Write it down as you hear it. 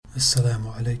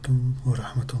Assalamu alaikum wa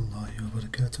rahmatullahi wa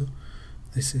barakatuh.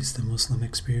 This is the Muslim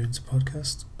Experience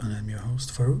podcast and I'm your host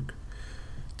Farouk.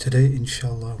 Today,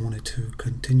 inshallah, I wanted to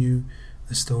continue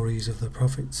the stories of the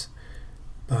prophets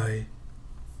by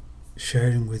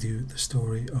sharing with you the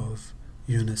story of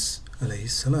Yunus alayhi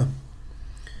salam.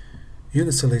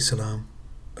 Yunus alayhi salam,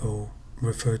 or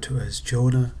referred to as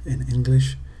Jonah in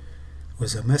English,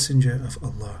 was a messenger of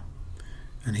Allah,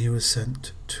 and he was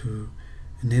sent to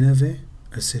Nineveh,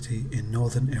 a city in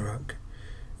northern Iraq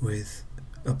with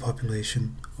a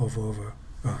population of over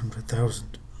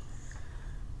 100,000.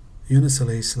 Yunus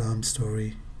alayhi salam's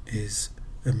story is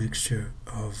a mixture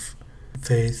of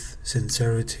faith,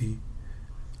 sincerity,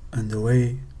 and the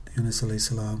way Yunus alayhi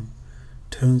salam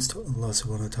turns to Allah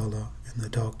subhanahu wa ta'ala in the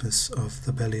darkness of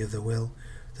the belly of the whale,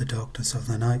 the darkness of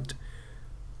the night,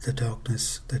 the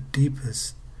darkness, the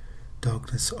deepest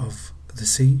darkness of the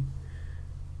sea,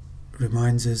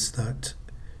 reminds us that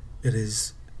it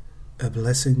is a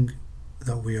blessing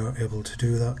that we are able to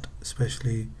do that,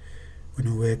 especially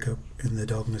when we wake up in the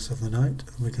darkness of the night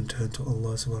and we can turn to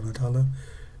Allah subhanahu wa ta'ala,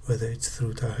 whether it's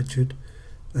through tahajjud,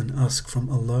 and ask from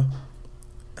Allah,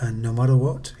 and no matter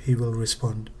what, He will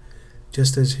respond,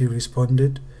 just as He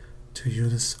responded to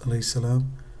Yunus alayhi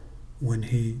salam when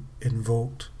he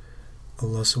invoked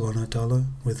Allah subhanahu wa ta'ala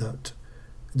with that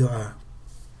dua.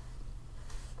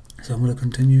 So I'm going to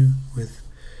continue with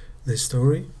this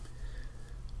story.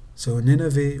 So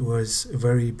Nineveh was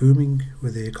very booming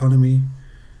with the economy,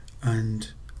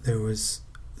 and there was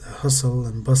the hustle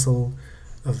and bustle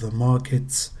of the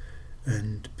markets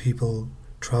and people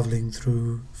travelling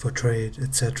through for trade,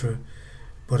 etc.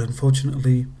 But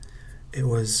unfortunately, it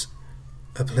was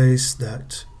a place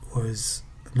that was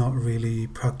not really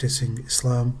practicing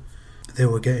Islam. They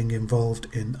were getting involved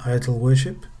in idol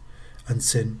worship and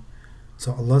sin.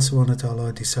 So Allah subhanahu wa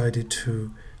ta'ala decided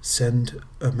to send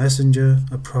a messenger,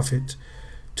 a prophet,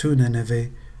 to Nineveh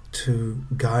to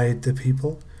guide the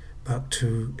people back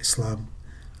to Islam.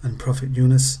 And Prophet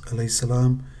Yunus alayhi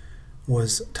salam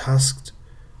was tasked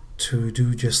to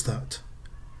do just that.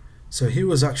 So he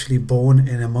was actually born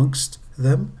in amongst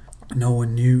them. No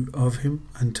one knew of him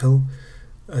until,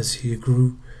 as he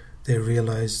grew, they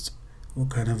realized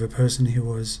what kind of a person he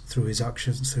was through his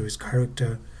actions, through his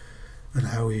character, and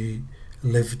how he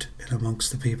lived in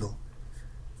amongst the people.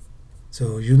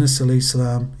 So Yunus alayhi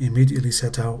salam immediately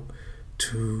set out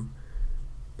to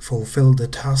fulfill the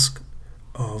task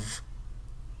of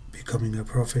becoming a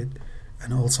prophet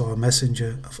and also a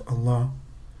messenger of Allah.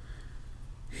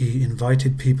 He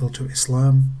invited people to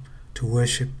Islam, to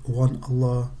worship one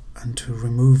Allah and to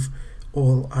remove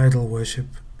all idol worship.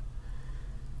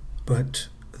 But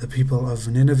the people of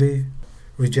Nineveh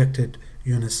rejected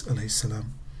Yunus alayhi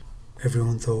salam.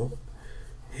 Everyone thought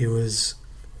he was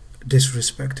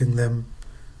disrespecting them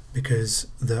because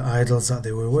the idols that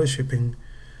they were worshipping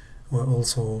were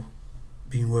also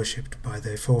being worshipped by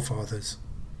their forefathers.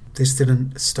 This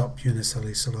didn't stop Yunus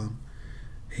alayhi salam.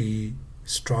 He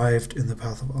strived in the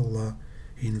path of Allah.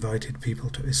 He invited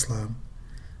people to Islam,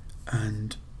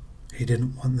 and he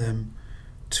didn't want them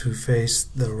to face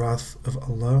the wrath of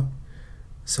Allah,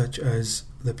 such as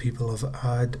the people of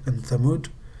Ad and Thamud,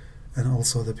 and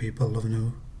also the people of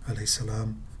Nuh alayhi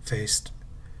salam faced.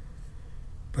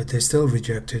 But they still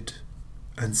rejected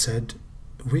and said,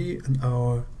 "We and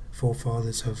our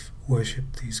forefathers have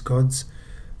worshipped these gods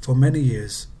for many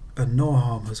years and no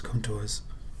harm has come to us."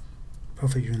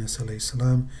 Prophet Yunus alayhi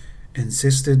salam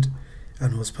insisted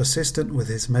and was persistent with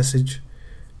his message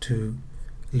to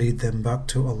lead them back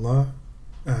to Allah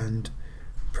and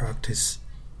practice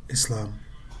Islam.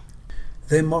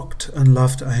 They mocked and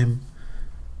laughed at him.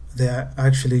 They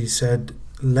actually said,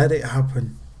 "Let it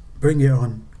happen, bring it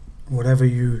on, whatever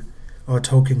you are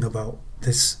talking about,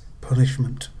 this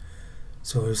punishment."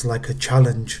 So it was like a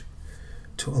challenge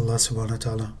to Allah subhanahu wa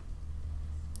ta'ala.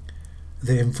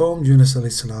 They informed Yunus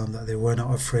alayhi salam that they were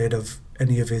not afraid of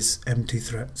any of his empty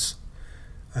threats.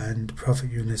 And Prophet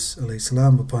Yunus alayhi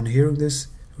salam, upon hearing this,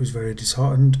 was very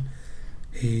disheartened.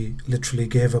 He literally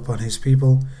gave up on his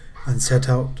people and set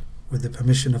out with the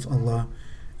permission of Allah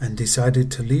and decided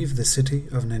to leave the city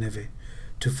of Nineveh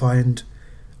to find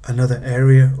another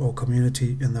area or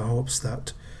community in the hopes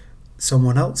that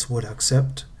someone else would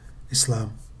accept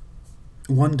Islam.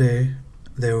 One day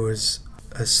there was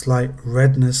a slight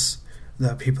redness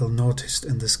that people noticed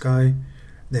in the sky.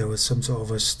 There was some sort of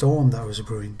a storm that was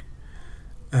brewing,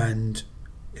 and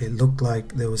it looked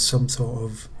like there was some sort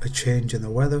of a change in the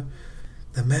weather.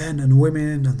 The men and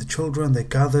women and the children, they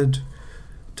gathered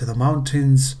to the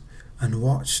mountains and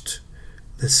watched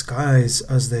the skies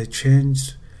as they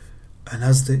changed, and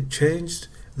as they changed,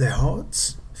 their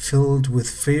hearts filled with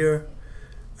fear,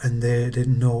 and they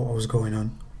didn't know what was going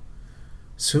on.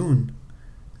 Soon,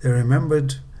 they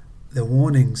remembered the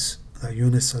warnings that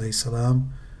Yunus alayhi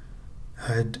salam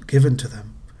had given to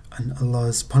them and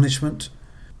Allah's punishment.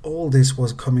 All this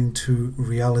was coming to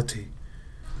reality.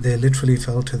 They literally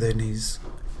fell to their knees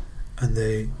and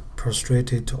they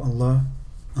prostrated to Allah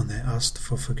and they asked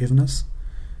for forgiveness,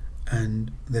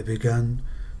 and they began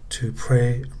to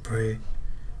pray and pray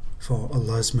for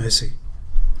Allah's mercy.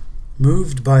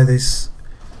 Moved by this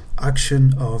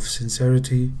action of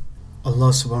sincerity, Allah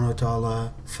subhanahu wa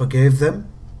ta'ala forgave them,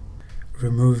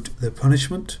 removed the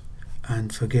punishment,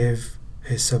 and forgave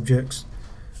His subjects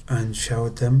and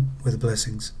showered them with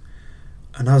blessings.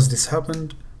 And as this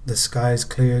happened, the skies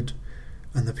cleared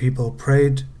and the people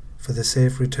prayed for the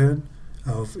safe return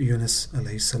of Yunus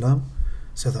alayhi salam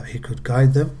so that he could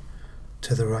guide them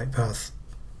to the right path.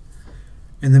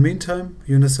 In the meantime,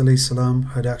 Yunus alayhi salam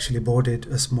had actually boarded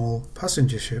a small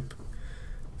passenger ship,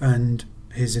 and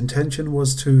his intention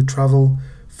was to travel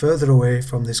further away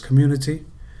from this community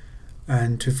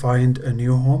and to find a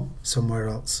new home somewhere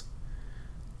else.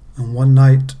 And one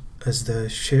night, as the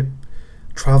ship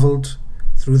travelled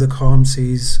through the calm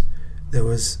seas, there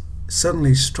was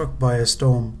suddenly struck by a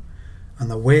storm, and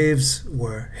the waves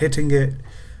were hitting it,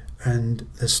 and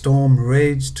the storm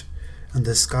raged, and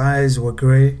the skies were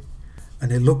grey,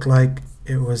 and it looked like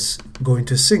it was going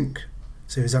to sink.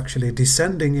 So it was actually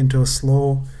descending into a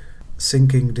slow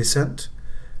sinking descent,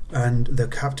 and the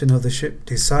captain of the ship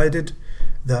decided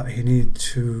that he needed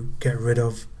to get rid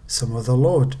of some of the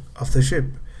load of the ship.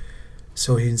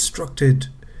 So he instructed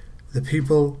the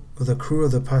people, or the crew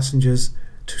of the passengers,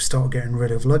 to start getting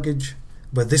rid of luggage.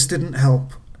 But this didn't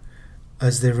help.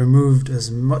 As they removed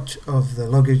as much of the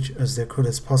luggage as they could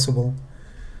as possible,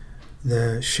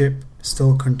 the ship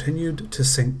still continued to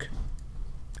sink.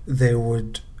 They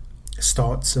would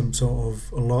start some sort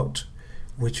of lot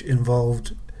which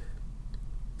involved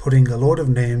putting a load of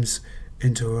names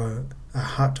into a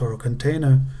hat or a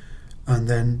container, and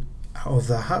then out of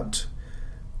the hat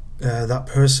that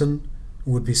person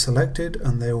would be selected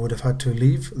and they would have had to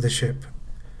leave the ship.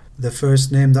 The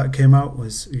first name that came out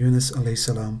was Yunus alayhi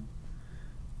salam,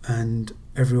 and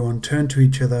everyone turned to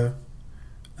each other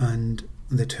and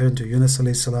they turned to Yunus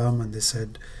alayhi salam and they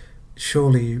said,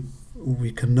 surely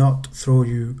we cannot throw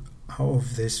you out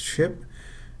of this ship.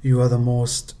 You are the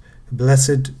most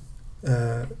blessed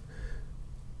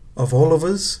of all of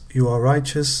us. You are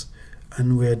righteous,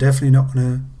 and we are definitely not going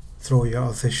to throw you out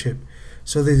of this ship.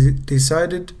 So they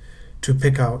decided to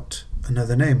pick out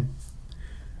another name.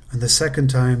 And the second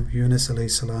time Yunus alayhi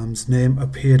salam's name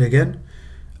appeared again,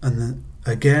 and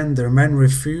again their men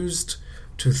refused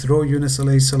to throw Yunus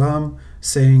alayhi salam,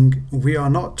 saying, we are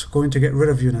not going to get rid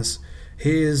of Yunus.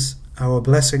 He is our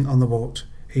blessing on the boat.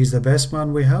 He's the best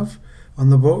man we have on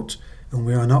the boat, and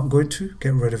we are not going to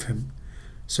get rid of him.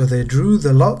 So they drew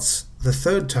the lots the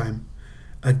third time.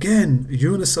 Again,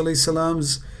 Yunus alayhi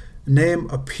salam's name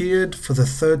appeared for the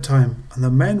third time, and the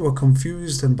men were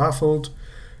confused and baffled,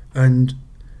 and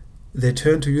they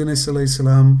turned to Yunus alayhi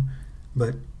salam,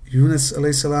 but Yunus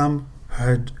alayhi salam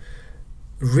had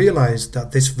realized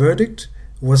that this verdict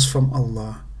was from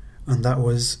Allah, and that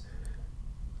was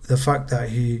the fact that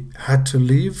he had to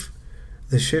leave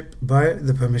the ship by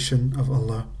the permission of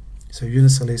Allah. So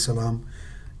Yunus alayhi salam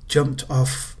jumped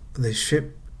off the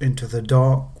ship into the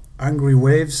dark, angry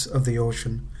waves of the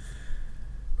ocean.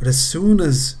 But as soon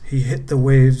as he hit the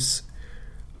waves,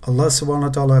 Allah subhanahu wa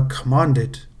ta'ala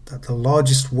commanded that the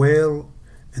largest whale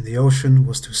in the ocean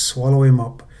was to swallow him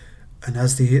up. And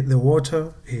as he hit the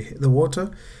water,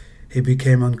 he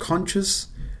became unconscious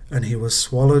and he was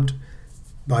swallowed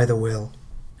by the whale.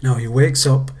 Now he wakes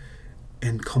up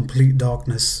in complete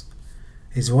darkness.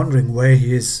 He's wondering where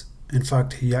he is. In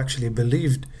fact, he actually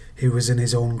believed he was in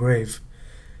his own grave.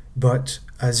 But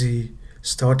as he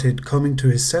started coming to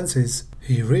his senses,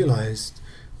 he realized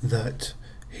that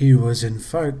he was in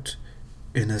fact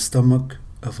in the stomach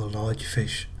of a large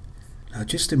fish. Now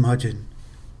just imagine,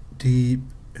 deep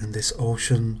in this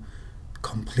ocean,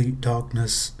 complete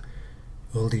darkness,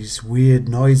 all these weird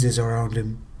noises around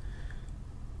him,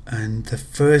 and the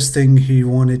first thing he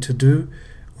wanted to do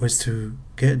was to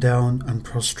get down and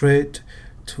prostrate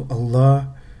to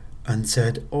Allah and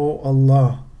said, "Oh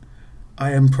Allah,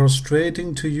 I am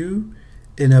prostrating to you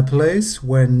in a place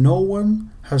where no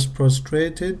one has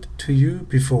prostrated to you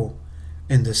before,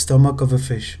 in the stomach of a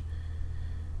fish."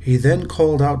 He then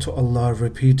called out to Allah,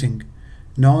 repeating,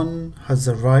 "None has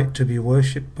the right to be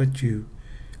worshipped but you.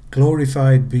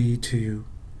 Glorified be to you.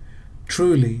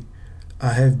 Truly,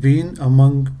 I have been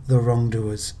among the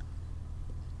wrongdoers."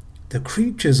 The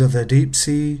creatures of the deep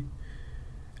sea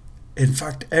In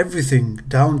fact, everything,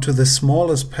 down to the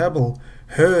smallest pebble,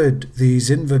 heard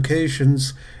these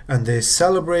invocations, and they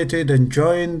celebrated and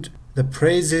joined the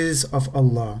praises of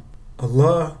Allah.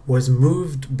 Allah was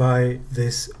moved by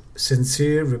this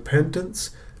sincere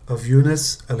repentance of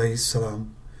Yunus alayhi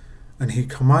salam, and he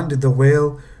commanded the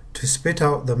whale to spit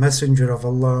out the messenger of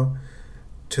Allah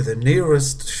to the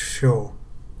nearest shore.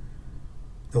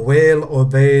 The whale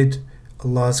obeyed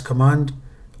Allah's command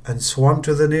and swam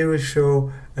to the nearest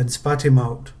shore and spat him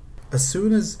out. As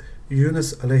soon as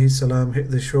Yunus alayhi salam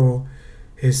hit the shore,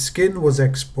 his skin was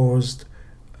exposed,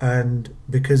 and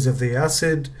because of the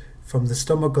acid from the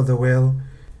stomach of the whale,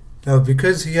 now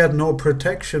because he had no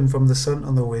protection from the sun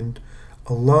and the wind,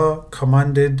 Allah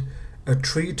commanded a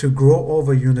tree to grow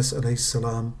over Yunus alayhi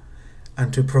salam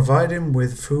and to provide him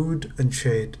with food and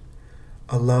shade.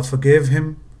 Allah forgave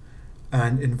him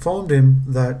and informed him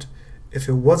that if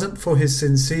it wasn't for his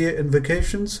sincere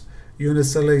invocations,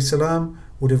 Yunus alayhi salam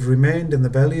would have remained in the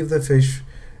belly of the fish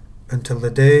until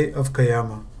the day of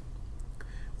Qiyamah.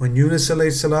 When Yunus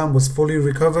alayhi salam was fully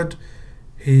recovered,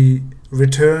 he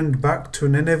returned back to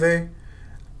Nineveh,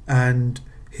 and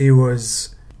he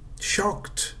was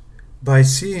shocked by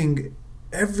seeing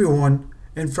everyone,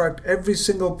 in fact every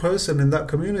single person in that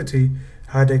community,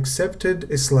 had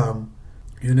accepted Islam.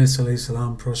 Yunus alayhi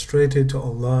salam prostrated to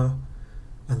Allah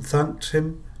and thanked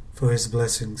him for his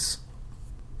blessings.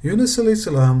 Yunus alayhi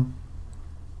salam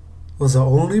was the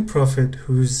only prophet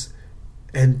whose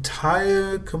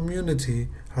entire community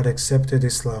had accepted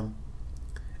Islam.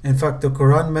 In fact, the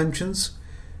Quran mentions,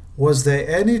 was there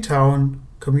any town,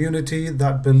 community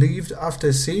that believed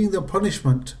after seeing the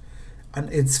punishment, and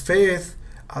its faith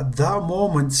at that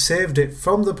moment saved it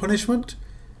from the punishment?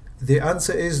 The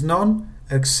answer is none,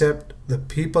 except the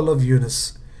people of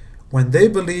Yunus. When they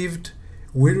believed,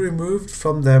 we removed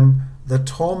from them the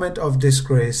torment of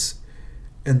disgrace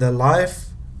in the life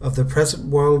of the present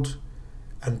world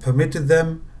and permitted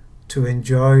them to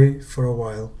enjoy for a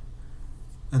while.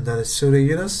 And that is Surah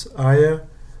Yunus, Ayah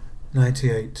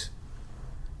 98.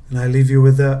 And I leave you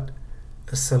with that.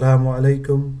 Assalamu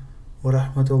alaikum wa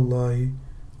rahmatullahi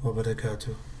wa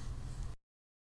barakatuh.